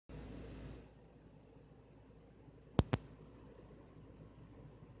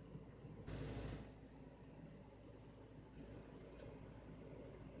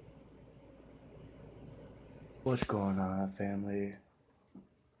What's going on, family?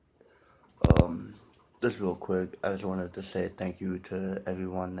 Um, just real quick, I just wanted to say thank you to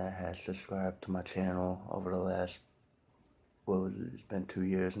everyone that has subscribed to my channel over the last, it's been 2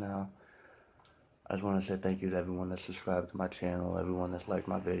 years now. I just want to say thank you to everyone that subscribed to my channel, everyone that's liked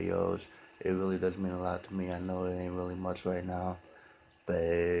my videos. It really does mean a lot to me. I know it ain't really much right now, but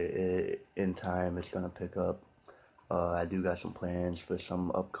in time it's gonna pick up. I do got some plans for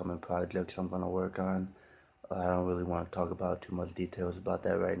some upcoming projects I'm gonna work on. I don't really want to talk about too much details about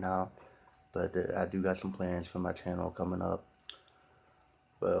that right now. But I do got some plans for my channel coming up.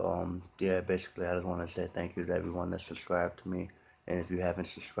 But yeah, basically I just want to say thank you to everyone that subscribed to me. And if you haven't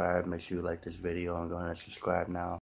subscribed, make sure you like this video and go ahead and subscribe now.